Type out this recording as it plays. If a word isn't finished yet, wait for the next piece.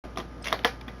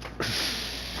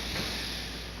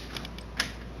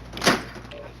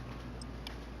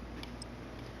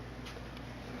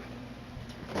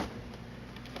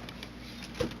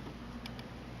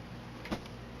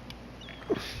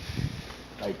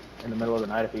in the middle of the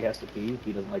night if he has to pee.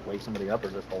 He doesn't like wake somebody up or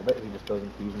just hold it. He just goes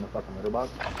and pees in the fucking litter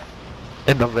box.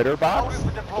 In the litter box?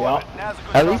 Yeah.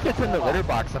 At least it's in the litter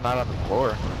box and not on the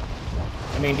floor.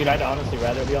 I mean, dude, I'd honestly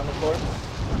rather be on the floor.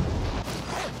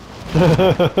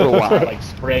 Why? Like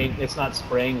spraying, it's not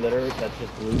spraying litter, that's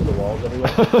just glue to the walls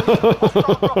everywhere.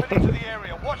 Into the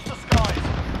area. Watch the skies.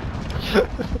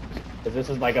 Cause this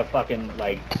is like a fucking,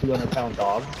 like, 200-pound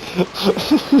dog.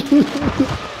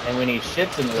 And when he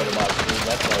shits in the litter box, dude,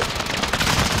 that's like...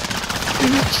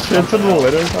 Shits in the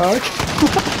litter box?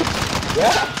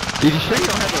 Yeah! Dude, you sure you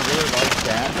don't have a really large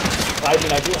cat? I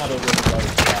mean, I do have a really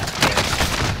large cat.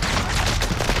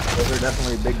 Those are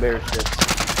definitely big bear shits.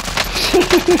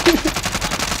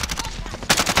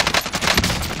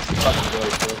 Fucking boy,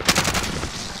 too.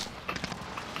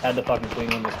 Had to fucking clean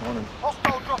one this morning.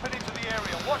 Hostile dropping into the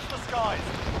area. Watch the skies.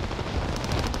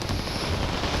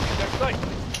 They're safe.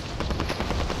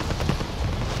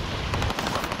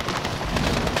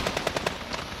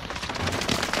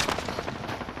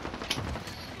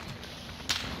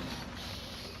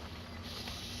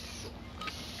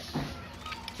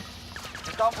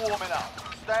 It's done warming up.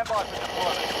 Stand by for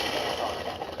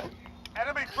deployment.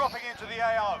 Enemy dropping into the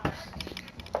AO.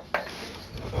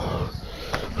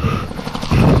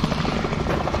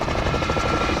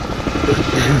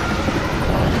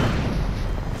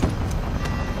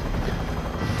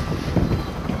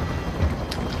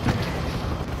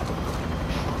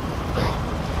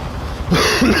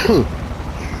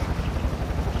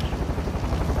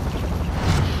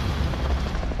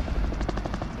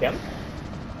 Kim?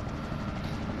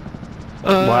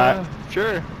 Why?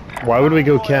 Sure. Why would we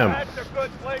go chem? That's a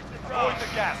good place to avoid the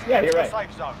gas. Yeah, you're It's a right.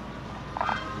 safe zone.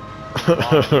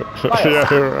 Yeah,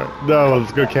 you're right. No,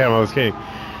 let's go chem. I was kidding.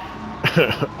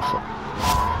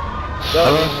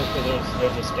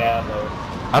 There's a scab though.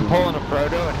 I'm pulling a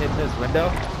proto and hitting this window.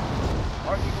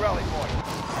 Marking rally point.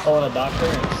 Pulling a doctor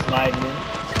and sliding in.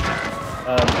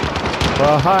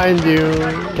 Behind you.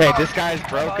 Okay, this guy's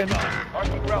broken.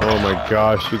 Marking rally Oh my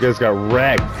gosh, you guys got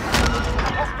wrecked.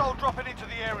 Hostile dropping into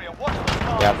the area. Watch the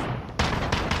skies. Yep.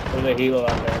 There's a helo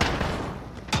out there.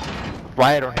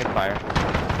 Why I don't hit fire?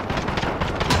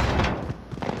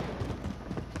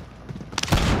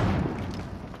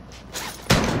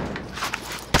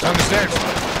 Down the stairs.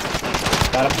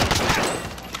 Got him.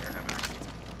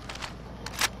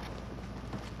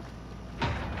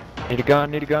 Need a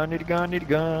gun, need a gun, need a gun, need a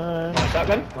gun. Want a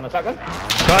shotgun? Want a shotgun?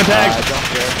 Contact! Don't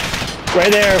care.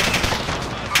 Right there!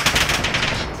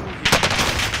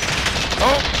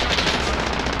 Oh!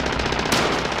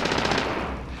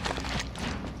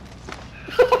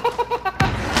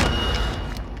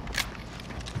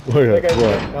 Look That at guy's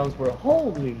what? guns were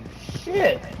holy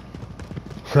shit.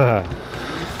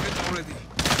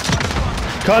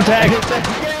 Contact!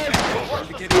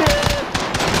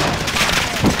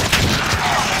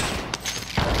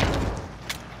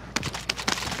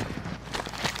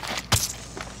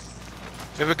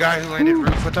 We have a guy who landed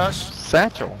roof with us.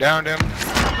 Satchel. Downed him.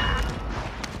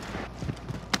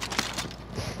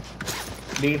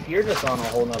 Dude, you're just on a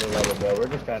whole nother level, bro. We're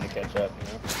just trying to catch up, you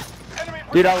know?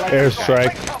 Dude, I like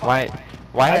Airstrike. Why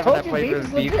I haven't told I you played beef with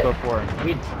is beef legit. before?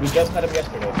 We just met him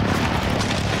yesterday.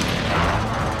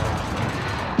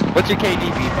 What's your KD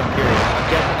beef? I'm curious.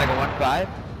 I'm guessing like a 1.5?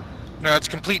 No, it's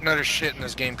complete and utter shit in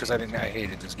this game because I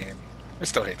hated this game. I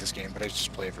still hate this game, but I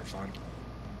just play it for fun.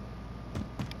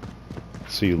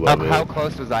 So you love How it.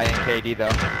 close was I in KD though?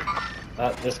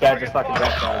 This guy just fucking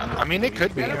dropped on I mean, it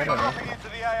could be. I Enemy don't know. dropping into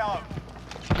the AO.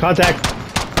 Contact!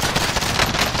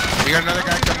 We got another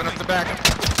guy coming up the back.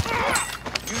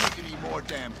 You need to be more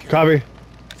damn careful. Copy.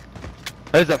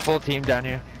 There's a full team down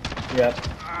here. Yeah.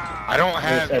 I don't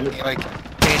have Yes, any, like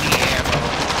any ammo.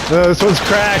 No, this one's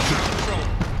cracked.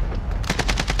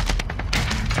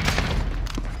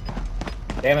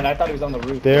 Damn it, I thought he was on the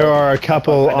roof. There are a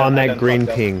couple I done- on I that done green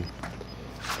fucked up. ping.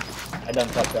 I done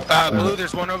fucked up. Blue,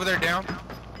 there's one over there down.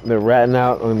 They're ratting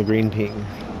out on the green ping.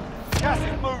 Gas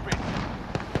is moving.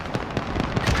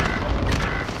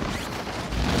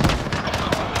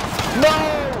 No!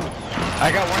 I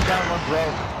got one down, one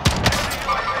broke.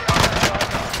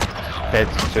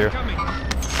 Heads too.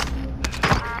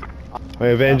 I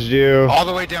avenged you. All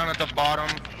the way down at the bottom.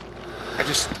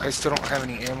 I still don't have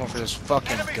any ammo for this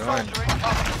fucking Enemy gun. soldier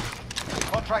incoming.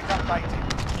 Contract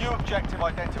updated. New objective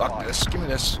Fuck identified. this. Give me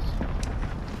this.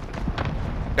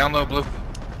 Down low, Blue.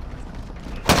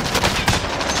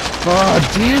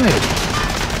 Oh, damn it.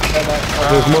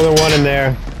 There's more than one in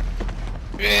there.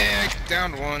 Yeah,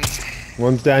 down one.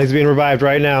 One's down. He's being revived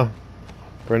right now.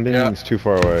 Brendan's too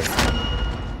far away.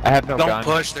 I have no Don't gun.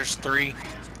 push, there's 3.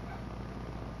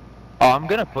 Oh, I'm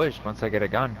gonna push once I get a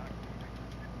gun.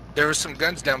 There was some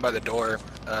guns down by the door.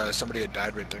 Somebody had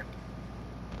died right there.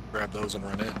 Grab those and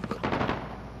run in. But...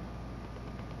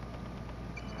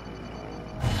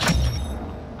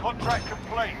 Contract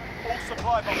complete. All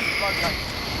supply boxes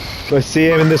located. I see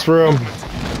him in this room.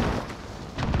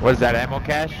 What is that, ammo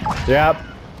cache? Yep.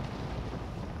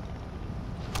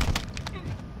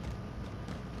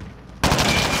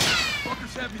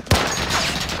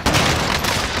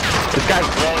 This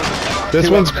guy's blown. This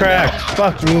Two one's of them down. cracked.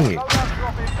 Fuck me. Loadout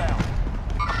drop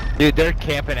inbound. Dude, they're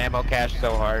camping ammo cache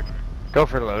so hard. Go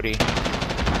for Lodi.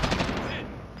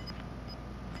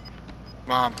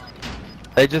 Mom.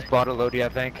 They just bought a Lodi, I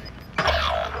think.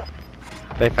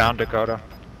 They found Dakota.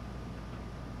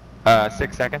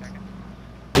 6 seconds.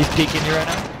 He's peeking you right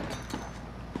now.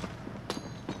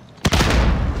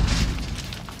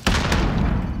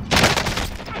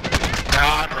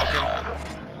 Nah, I'm broken.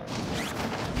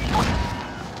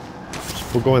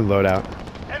 We're going loadout.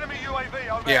 Enemy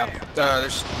UAV overhead. Yeah,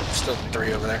 there's still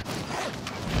 3 over there.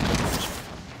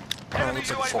 Oh, Enemy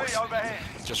looks like a UAV 4th. overhead.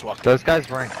 Just walked in. Those guys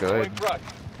weren't good,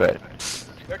 but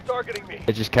They're targeting me.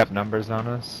 it just kept numbers on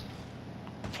us.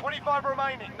 25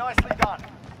 remaining. Nicely done.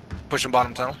 Pushing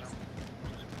bottom tunnel.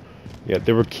 Yeah,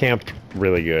 they were camped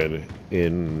really good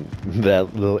in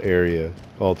that little area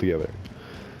altogether.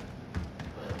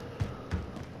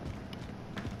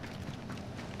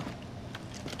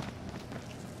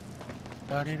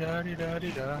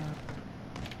 Da-di-da-di-da-di-da.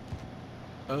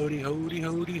 Hody, hody,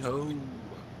 hody, ho.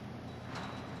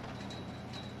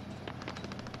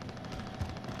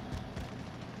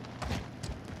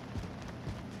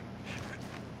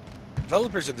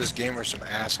 Developers of this game are some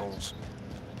assholes.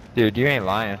 Dude, you ain't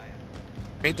lying.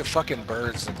 Made the fucking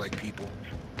birds look like people.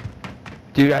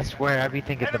 Dude, I swear, I be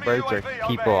thinking the Enemy birds are UAV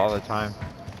people all the overhead. time.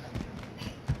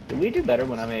 Do we do better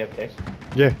when I'm AFK?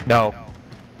 Yeah. No.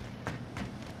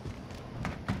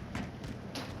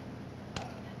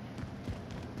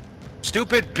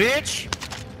 Stupid bitch!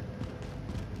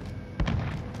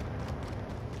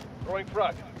 Throwing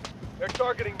front. They're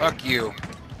targeting me. Fuck you.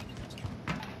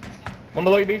 One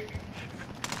below you, beef.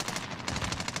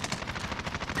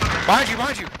 Behind you,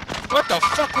 behind you! What the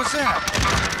fuck was that?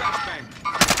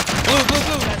 Blue, blue,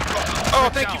 blue! Oh,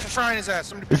 thank you for frying his ass.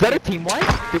 Somebody... Is that a team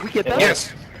wipe? Did we get that?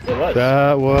 Yes. It was.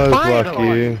 That was Finally.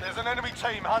 lucky. There's an enemy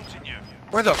team hunting you.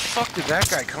 Where the fuck did that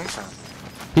guy come from?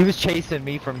 He was chasing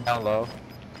me from down low.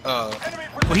 Enemy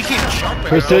Well, he can't jump at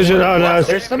Precision on us,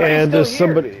 There's somebody and there's still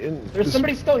here. somebody in. There's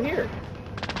somebody still here.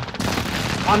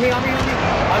 On me, on me, on me.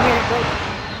 On me, bro.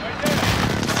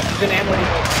 There's an ammo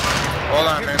depot. Hold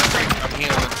on, man. I'm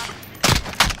healing.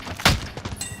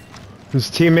 His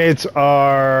teammates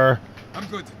are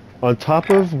on top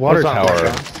of water What's on tower.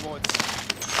 that,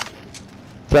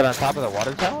 Is that on top of the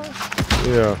water tower?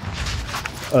 Yeah.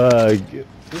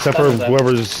 Except for stunned that?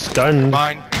 whoever's stunned.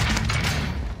 Mine.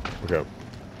 Okay.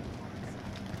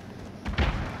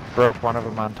 Broke one of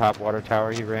them on top water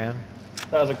tower, he ran.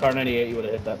 If that was a car 98, you would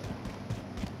have hit that.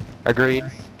 Agreed.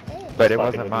 But it Fucking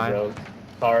wasn't with me, mine. bro.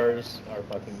 Cars are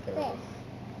fucking terrible.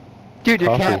 Dude, you're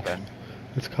Coffee. camping.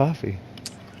 It's coffee.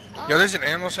 Yo, there's an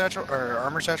ammo satchel, or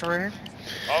armor satchel right here.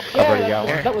 already got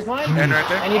that, one. that was mine. And right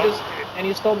there. And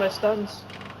you stole my stuns.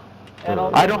 And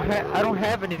all I don't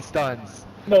have any stuns.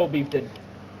 No, beef did.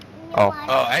 Oh.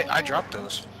 Oh, I dropped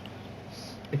those.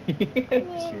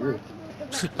 Sure.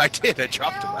 I did. I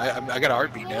dropped them. I got a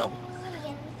heartbeat now.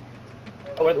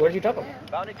 Oh, where'd you drop them?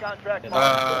 Bounty contract.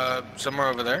 Somewhere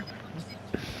over there.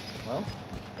 Well,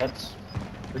 that's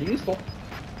pretty useful.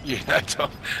 Yeah, I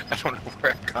don't know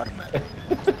where I got them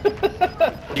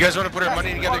at. You guys want to put our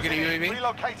money together, get a UAV?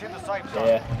 Relocating the safe zone.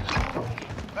 Yeah.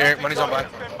 Here, money's on buy.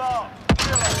 Been marked.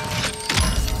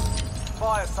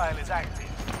 Fire sale is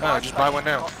active. Oh, just buy one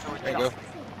now. There you go.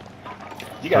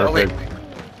 You got Oh, wait. Perfect.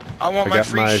 I want I my got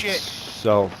free shit.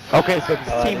 myself. Okay, so this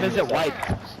I team didn't isn't use that.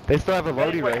 wiped. They still have a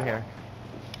Lodi right here.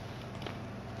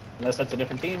 Unless that's a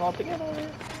different team altogether.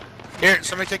 Here,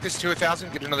 somebody take this to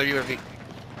 1,000, get another UAV.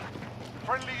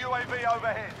 Friendly UAV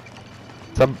overhead.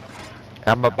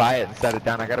 I'm gonna buy it and set it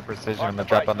down. I got a precision. I'm gonna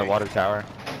drop on the water tower.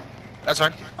 That's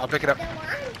fine. I'll pick it up.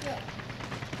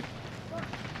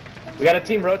 We got a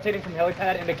team rotating from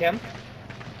helipad into chem.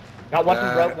 Got one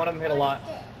from broke, one of them hit a lot.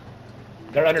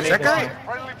 They're underneath that the guy? line.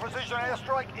 Friendly precision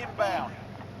airstrike inbound.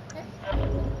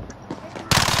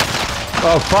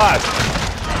 Oh fuck!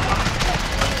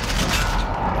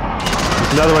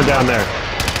 There's another one down there.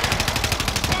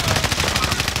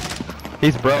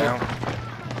 He's broke. Down.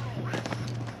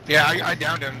 Yeah, I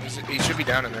downed him. He should be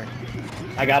down in there.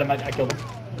 I got him, I killed him.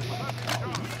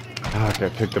 Okay, I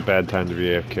picked a bad time to be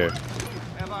AFK.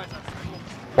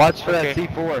 Watch for Okay. that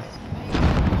C4.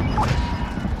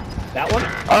 That one?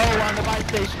 Oh, on the bike.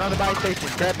 station, on the buy station.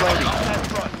 Grab Lodi.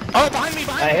 That's right. Oh, behind me,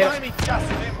 behind me. Gas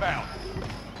is inbound.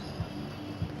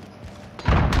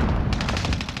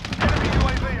 Enemy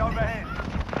UAV overhead.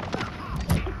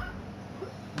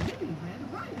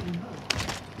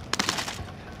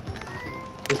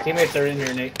 His teammates are in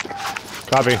here, Nate.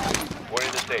 Copy. We're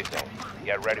in the safe zone.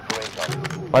 Get ready for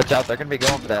incoming. Watch out, they're gonna be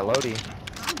going for that Lodi.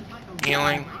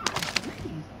 Healing.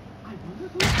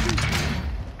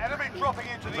 Enemy dropping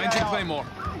into the Planting AR. Claymore.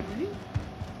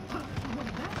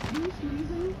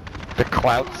 The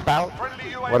Clout Spout? Friendly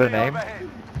UAV What a name. overhead.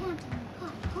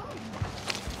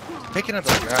 Picking up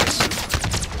the guys.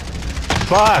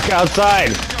 Fuck,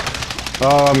 outside.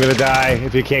 Oh, I'm gonna die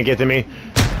if you can't get to me.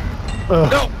 Ugh.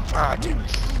 No! Ah, dude.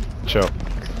 Chill.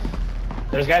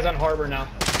 There's guys on harbor now.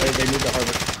 They moved to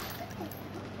harbor.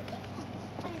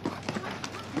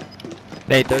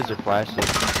 Nate, those are flashes.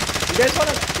 You guys want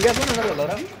another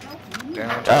loadout?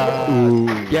 Down. Ooh,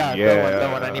 Yeah, yeah.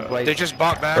 that one, I need blades. They just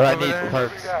bought back Or I over need there.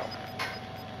 perks.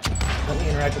 Let me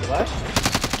interact with the flash.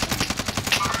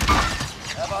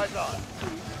 Have eyes on.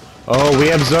 Oh, we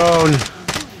have zone.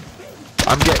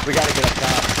 We gotta get up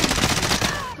top.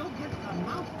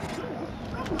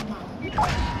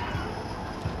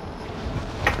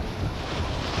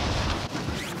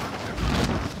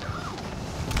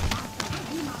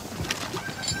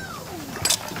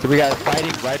 So we got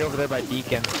fighting right over there by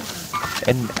Deacon.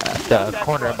 In the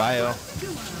corner of Bio.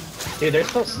 Dude, there's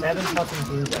still 7 fucking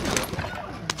teams up here.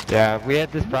 Yeah, we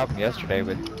had this problem yesterday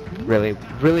with really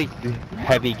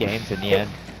heavy games in the end.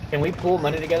 Can we pool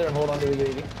money together and hold on to the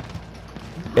UAV?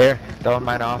 Here, throwing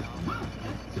mine off.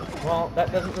 Well,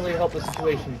 that doesn't really help the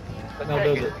situation. But no,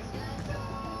 does it?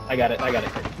 I got it.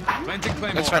 Planting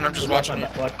Claymore. That's fine, I'm just Watch watching my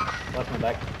it. back. Watch my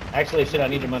back. Actually, shit, I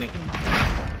need your money.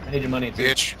 I need your money too.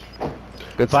 Bitch.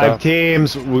 Good 5 stuff.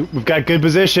 teams. We've got good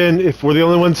position. If we're the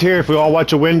only ones here, if we all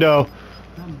watch a window,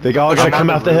 they all gotta I'm come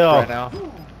on out the roof hill. right now.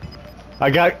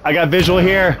 I got visual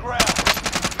here.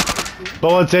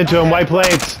 Bullets into him. White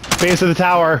plates. Base of the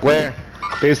tower. Where?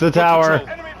 Base of the tower.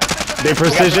 Enemy position. They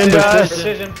precisioned us.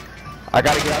 Precision. I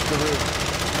gotta get off the roof.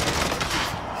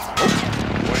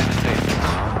 We're in the safe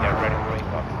zone. Get ready for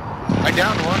incoming. I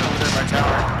downed one over there by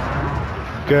tower.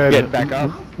 Good. Getting back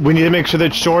up. We need to make sure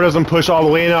that Shore doesn't push all the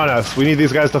way in on us. We need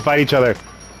these guys to fight each other. Yeah,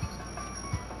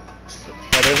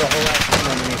 there's a whole lot of team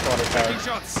underneath water tower. Taking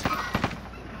shots.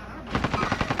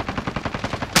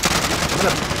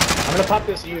 I'm gonna pop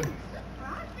this U.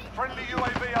 Friendly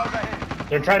UAV overhead.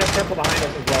 They're trying to circle behind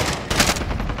us as well.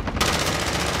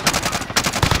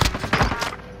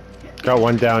 Got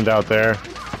one downed out there.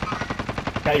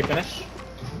 Got you finished?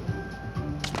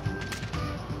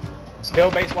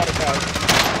 Still base water tower.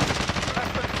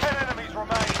 Less than 10 enemies remain.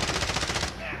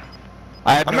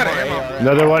 I have I'm no out of more ammo. AR.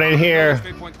 Another one in here.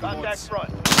 Stay point Contact towards.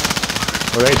 front.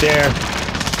 Right there.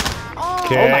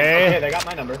 Okay, Okay. they got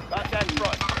my number. Contact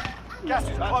front. Gas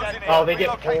is closing in. Oh, they get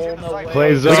Relocating pulled, the no safe way. zone.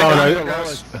 Play We zone. got down Are- to the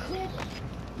lowest.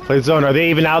 Play zone. Are they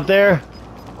even out there?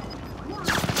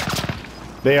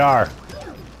 They are.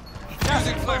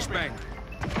 Using flashbang.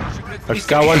 I've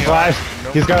got one flash.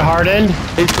 He's got hardened.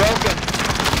 He's broken.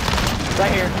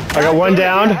 Right here. I got one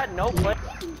down.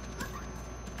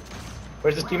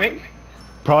 Where's his teammate?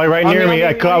 Probably right On near me, me.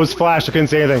 on me, I was flashed. I couldn't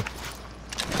say anything.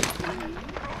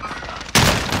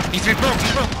 He's broke.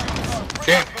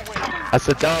 Damn. That's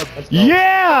a dub.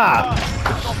 Yeah!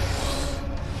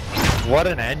 What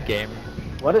an end game.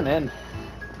 What an end.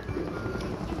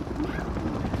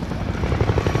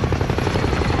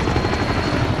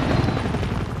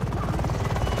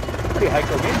 Pretty high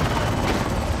game.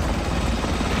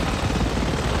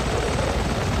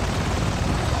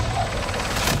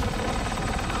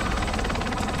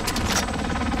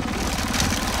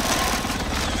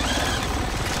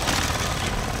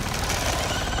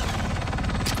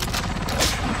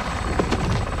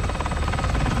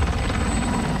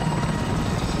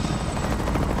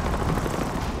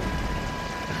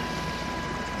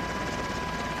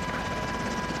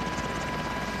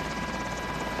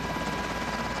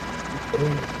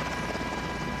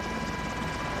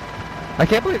 I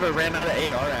can't believe I ran out of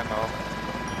AR ammo.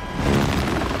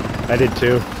 I did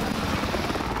too.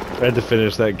 I had to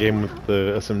finish that game with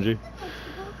the SMG.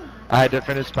 I had to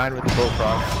finish mine with the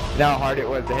bullfrog. You know how hard it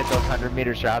was to hit those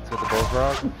 100-meter shots with the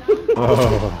bullfrog?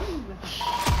 Oh.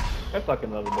 I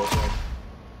fucking love the bullfrog.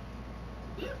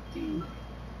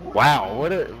 Wow,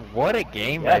 what a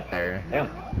game Yeah. right there. Damn.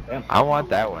 I want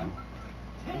that one.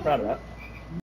 I'm proud of that.